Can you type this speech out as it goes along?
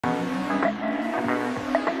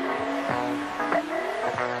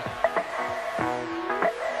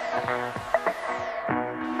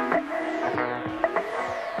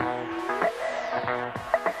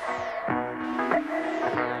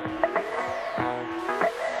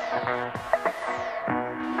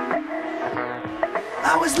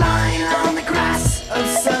was lying on the grass of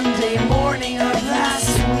Sunday morning of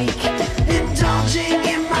last week, indulging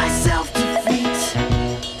in my self-defeat.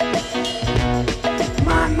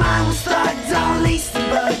 My mind was thugged, all laced and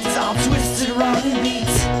bugged, all twisted, wrong and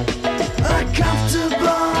beat. Uncomfortable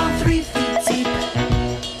on 3 feet deep.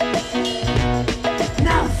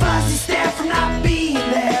 Now the fuzzy stare from not being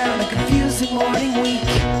there on a confusing morning week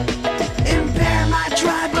impair my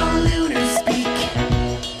tribal lunar speak.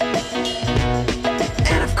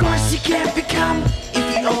 And of course you can't become if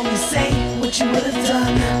you only say what you would have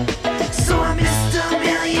done. So I missed a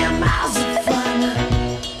million miles of fun.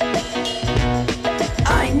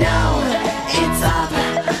 I know it's up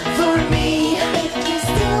for me If you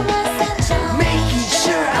steal my sunshine, making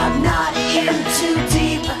sure I'm not in too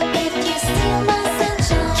deep. if you steal my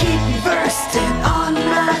sunshine, Keep me versed and on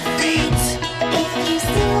my feet. if you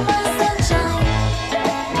steal my sunshine,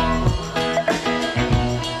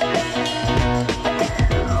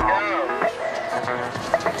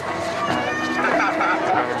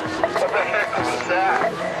 What the heck was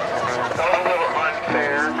that? That was a little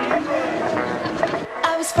unfair.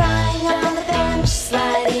 I was flying on the bench,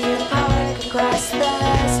 sliding in the park across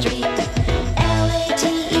the street.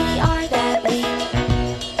 Later that leap.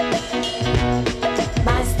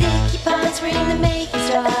 My sticky paws were in the making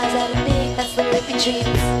straws at a big fat slurpy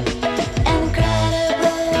treats. An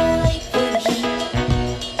incredible 8-foot heat.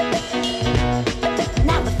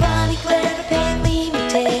 Now the funny glare of pale gleaming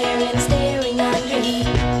tear and staring under heat,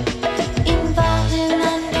 involved in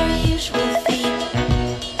unusual feet.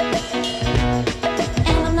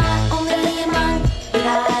 And I'm not only a monk, but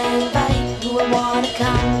I invite who I wanna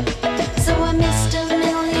come. So I missed a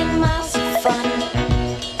million miles of fun.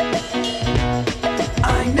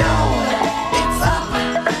 I know it's up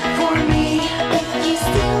for me If you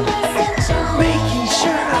steal my sunshine, making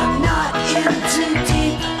sure I'm not in too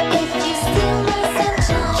deep. if you steal my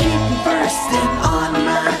sunshine, Keep me versed and on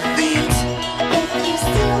my feet. if you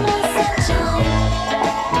steal my sunshine,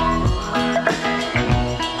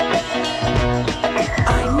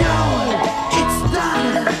 I know it's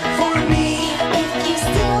done for me. if you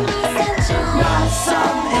steal my sunshine, Not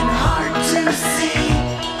some and hard to see.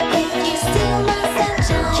 if you steal my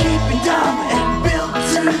sunshine, Keep me dumb and built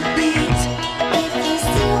to beat. if you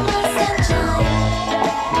steal my sunshine,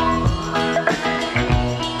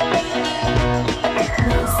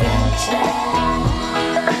 my sunshine,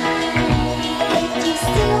 if you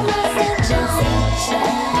steal my sunshine,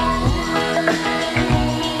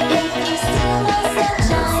 if you steal my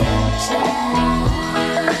sunshine,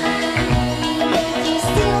 if you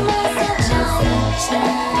steal my sunshine,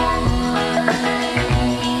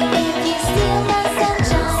 if you steal my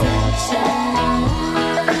sunshine,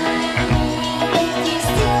 if you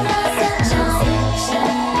steal my sunshine,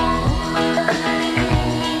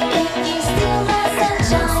 if you steal my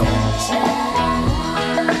sunshine,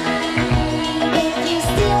 if you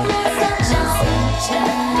steal my sunshine,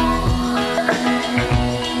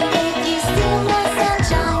 if you steal my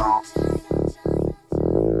sunshine.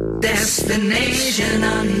 Destination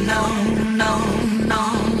unknown, no, no,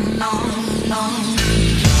 no, no.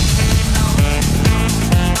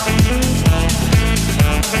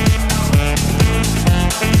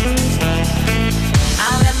 I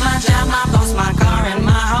left my job, my boss, my car, and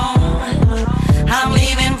my home. I'm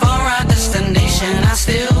leaving for a destination I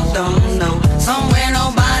still don't know. Somewhere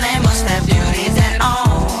nobody must have duties at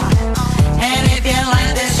all. And if you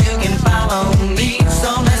like this, you can follow me. So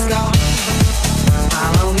let's go.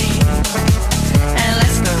 Follow me. And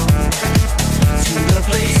let's go to the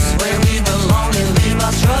place where we belong and leave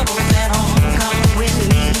our troubles at home. Come with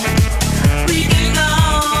me. We can go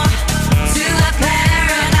to a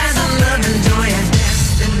paradise of love and joy, a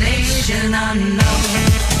destination unknown.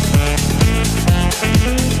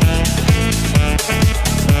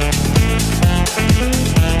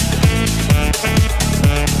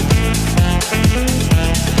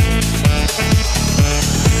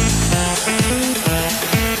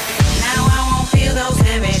 Now I won't feel those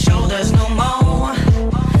heavy shoulders no more.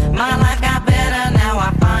 My life got better, now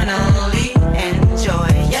I finally enjoy.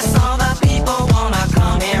 Yes, all the people wanna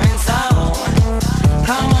come here and so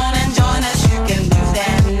come on and join us, you can do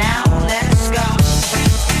that now. Let's go.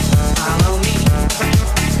 Follow me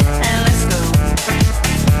and let's go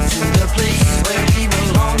to the place where we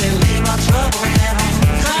belong and leave our troubles at home.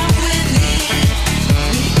 Come with me,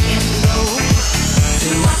 we can go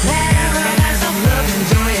to a paradise of love and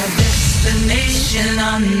joy, a destination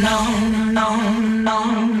unknown, no, no,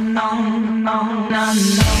 no, no, no,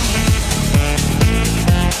 no.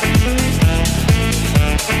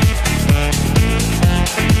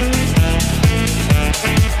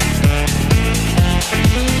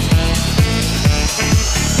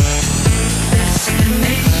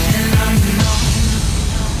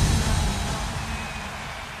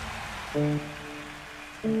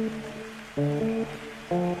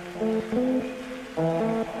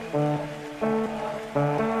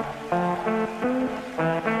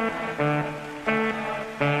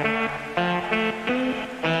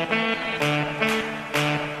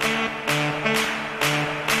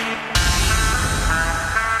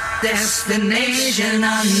 Destination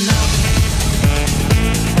unknown.